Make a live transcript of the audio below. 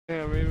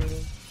Yeah, maybe.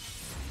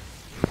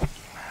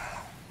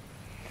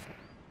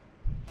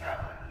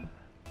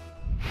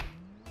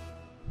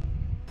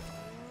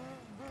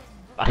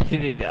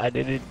 I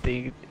didn't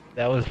think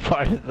that was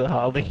part of the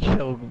Holly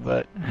joke,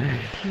 but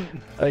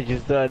I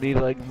just thought he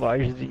like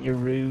Mars in your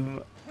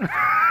room,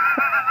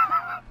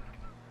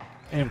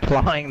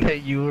 implying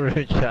that you were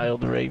a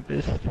child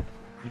rapist.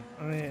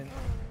 I mean,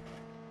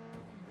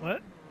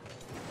 what?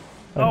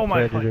 A Oh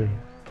my predator.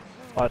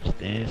 fucking. Watch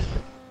this.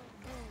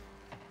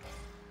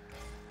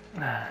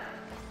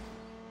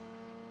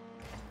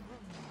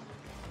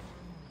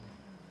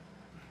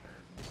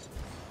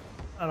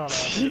 I don't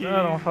know, dude.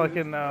 I don't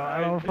fucking know. I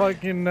don't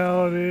fucking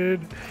know,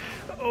 dude.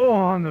 Oh,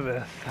 I'm the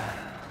best.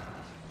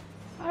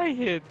 I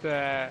hit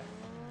that.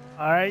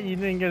 Alright, you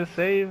didn't get a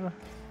save.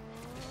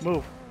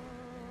 Move.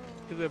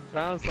 Cause it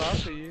bounced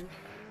off of you.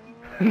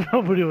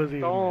 Nobody was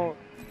even. Don't.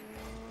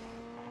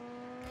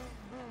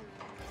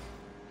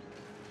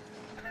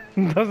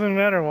 Doesn't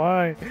matter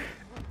why.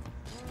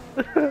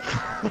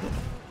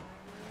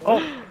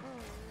 Oh.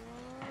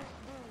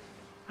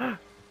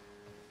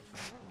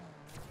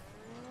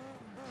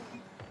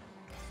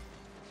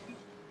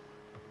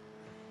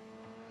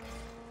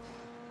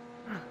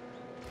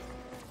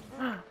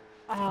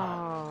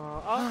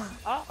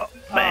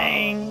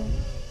 Bang!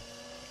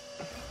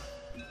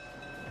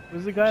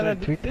 Who's the guy Should I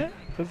that? tweet that?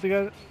 Who's the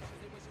guy?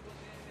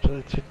 Should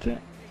I tweet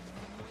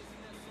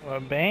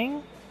that?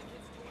 Bang?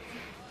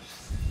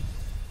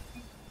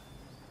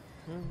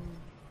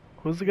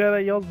 Who's the guy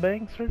that yells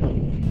bang, sir?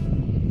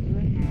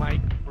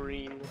 Mike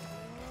Green.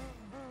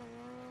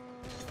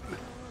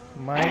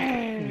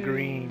 Mike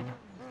Green.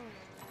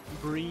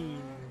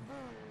 Green.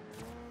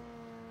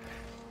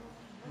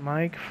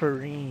 Mike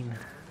Farine.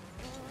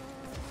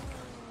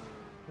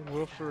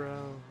 Will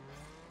Ferrell.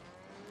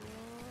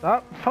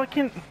 Stop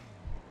fucking.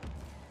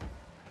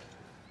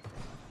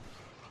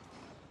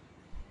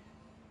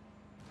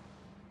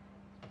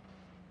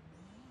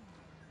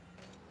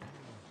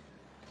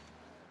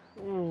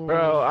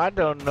 Bro, I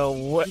don't know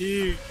what.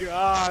 You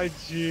got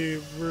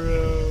you,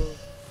 bro.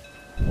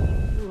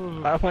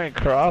 I went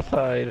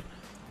cross-eyed.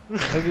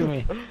 Look at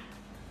me.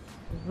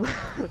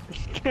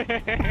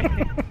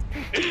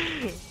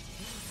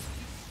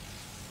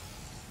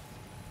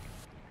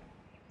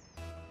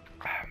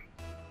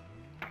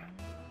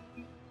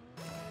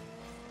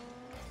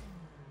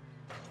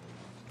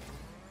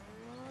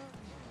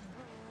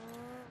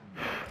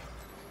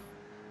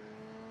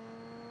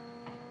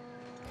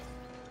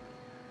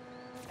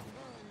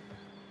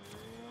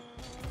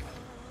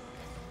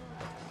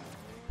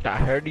 I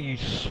heard you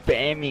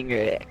spamming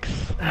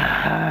X.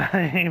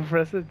 I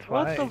pressed it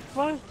twice. What the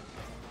fuck?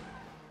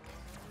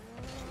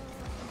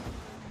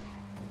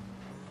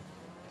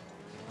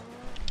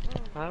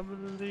 I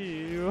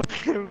believe I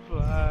can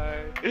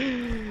fly.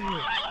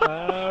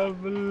 I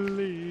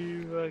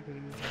believe I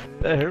can fly.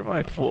 That hurt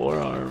my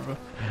forearm.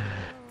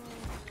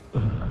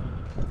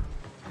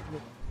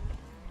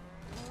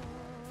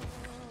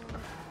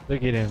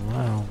 Look at him.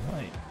 Wow,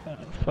 my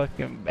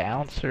fucking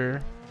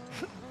bouncer.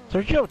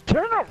 Sergio,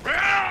 turn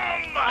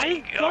around!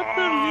 My Got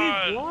the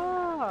lead God!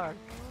 block.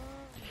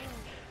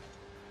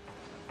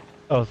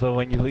 Oh, so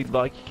when you lead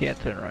block, you can't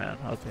turn around.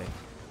 Okay,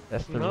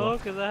 that's the No, rule.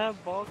 cause I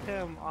have ball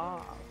cam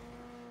off.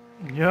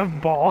 You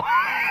have ball.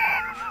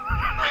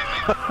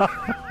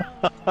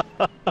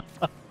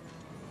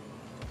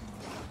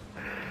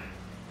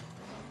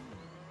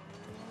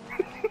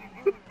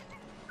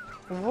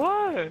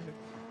 What?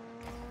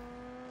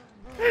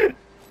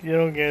 You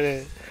don't get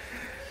it.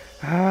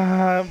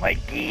 Ah,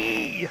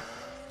 Mikey.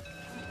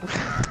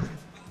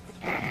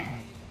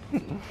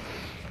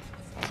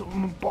 So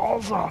my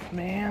balls off,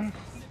 man.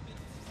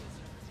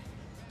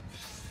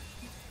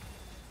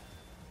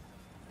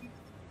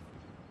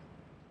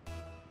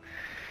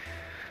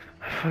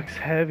 Fuck's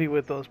heavy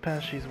with those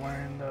pants she's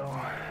wearing, though.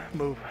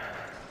 Move.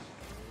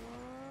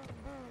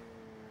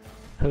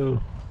 Who?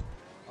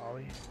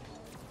 Ollie.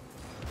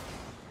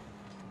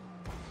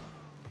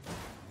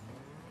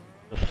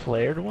 The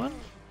flared one?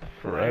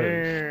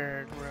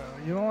 Flared, bro.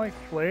 You don't like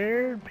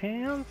flared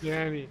pants?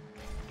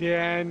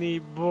 Danny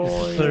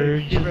boy.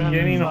 Serge. He's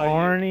getting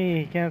horny.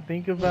 He can't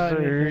think about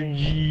anything.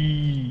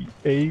 Sergi.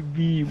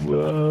 AB,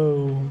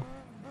 whoa.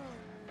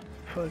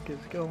 Fuck is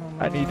going on?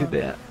 I needed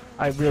that.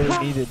 I really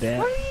needed that.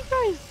 What are you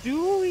guys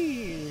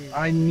doing?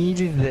 I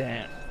needed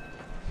that.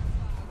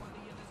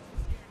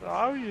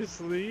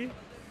 Obviously.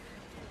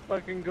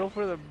 Fucking go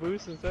for the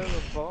boost instead of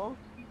the ball.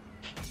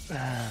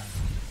 God.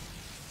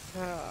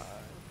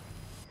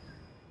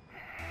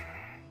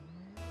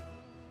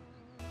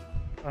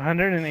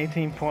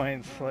 118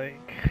 points,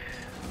 like.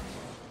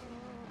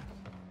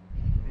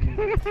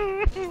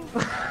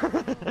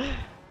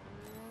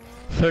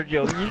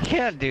 Sergio, you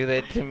can't do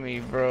that to me,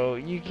 bro.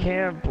 You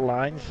can't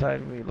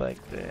blindside me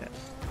like that.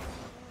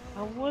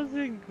 I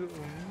wasn't good.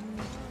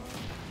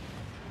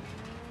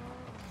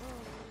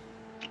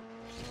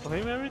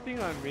 Blame everything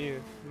on me.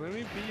 Let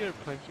me be your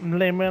punching.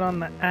 Blame it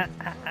on the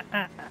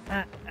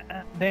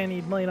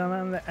Danny, blame it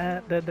on the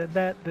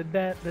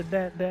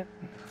that.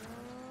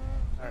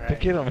 Look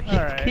at him.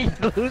 Alright. He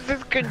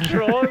loses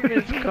control of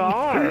his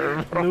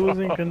car. Bro.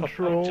 Losing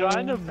control. I'm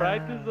trying to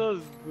practice now.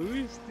 those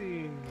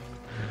boosting.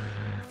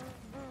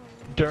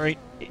 During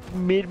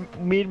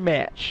mid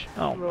match.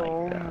 Oh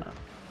Bro. my god.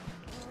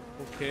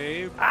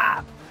 Okay.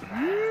 Ah!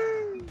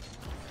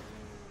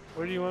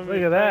 Where do you want me Look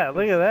to at that, practice?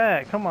 look at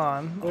that, come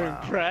on. We're in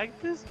Wow.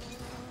 practice?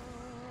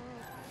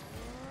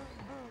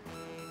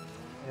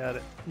 You got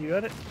it. You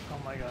got it? Oh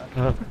my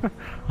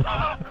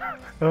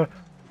god.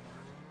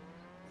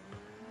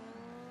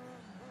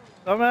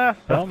 Dumbass!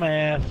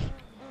 Dumbass.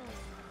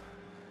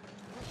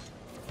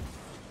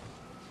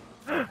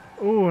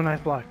 Ooh, nice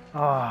block.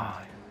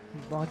 Ah,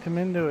 you blocked him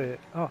into it.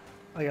 Oh,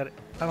 I got it.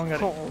 I don't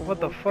got it. What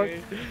the fuck?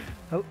 Okay.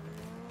 Oh.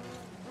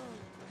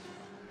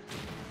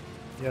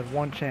 You had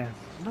one chance.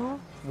 No.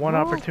 One No.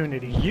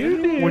 opportunity.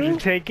 You did. Would you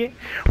take it?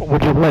 Or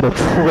would you let it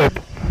slip?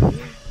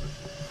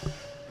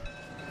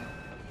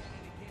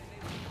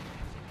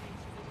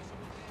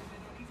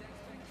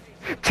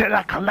 Till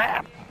I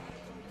collapse!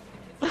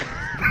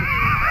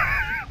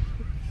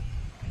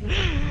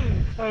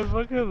 I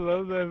fucking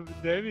love that.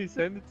 Danny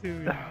sent it to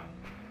me.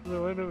 The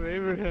one of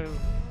Abraham.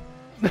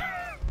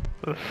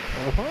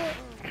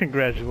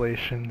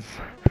 Congratulations.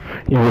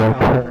 You are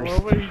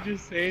cursed. What were you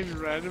just saying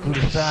randomly?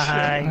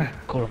 Goodbye.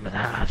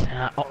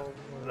 Oh.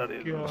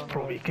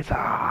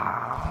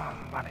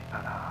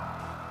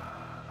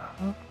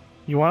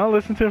 You want to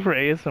listen to it for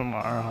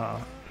ASMR, huh?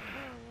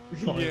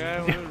 Yeah,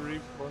 I want to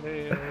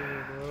replay it over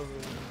and over.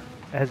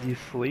 As you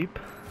sleep?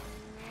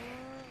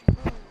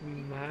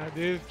 Nah,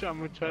 dude, I'm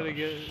gonna try to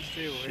get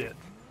stay awake. Shit.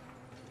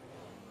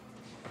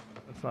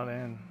 That's not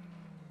in.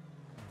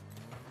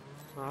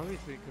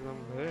 Obviously, because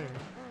I'm there.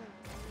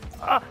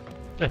 Ah!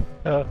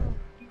 Uh,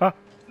 Ah!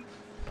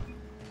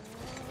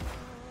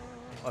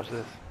 Watch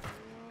this.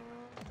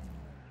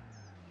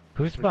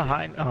 who's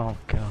behind? Oh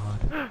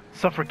god.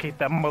 Suffocate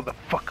that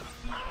motherfucker.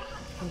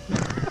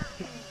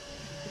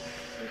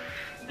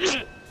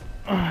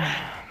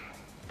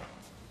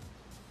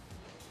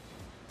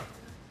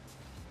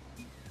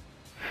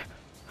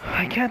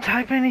 I can't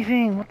type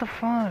anything. What the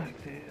fuck,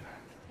 dude?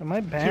 Am I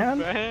You're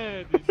banned?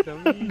 bad, you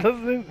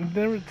dummy. It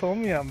never told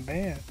me I'm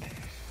banned.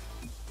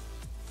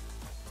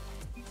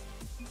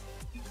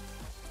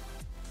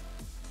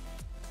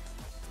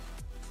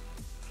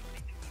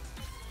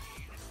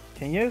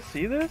 Can you guys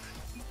see this?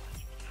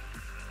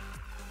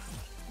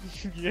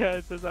 Yeah,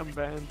 it says I'm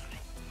banned.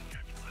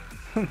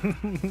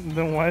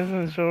 Then why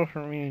doesn't it show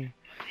for me?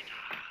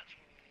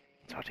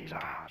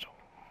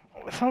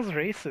 Oh, it sounds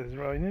racist,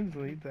 bro. You need to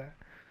delete that.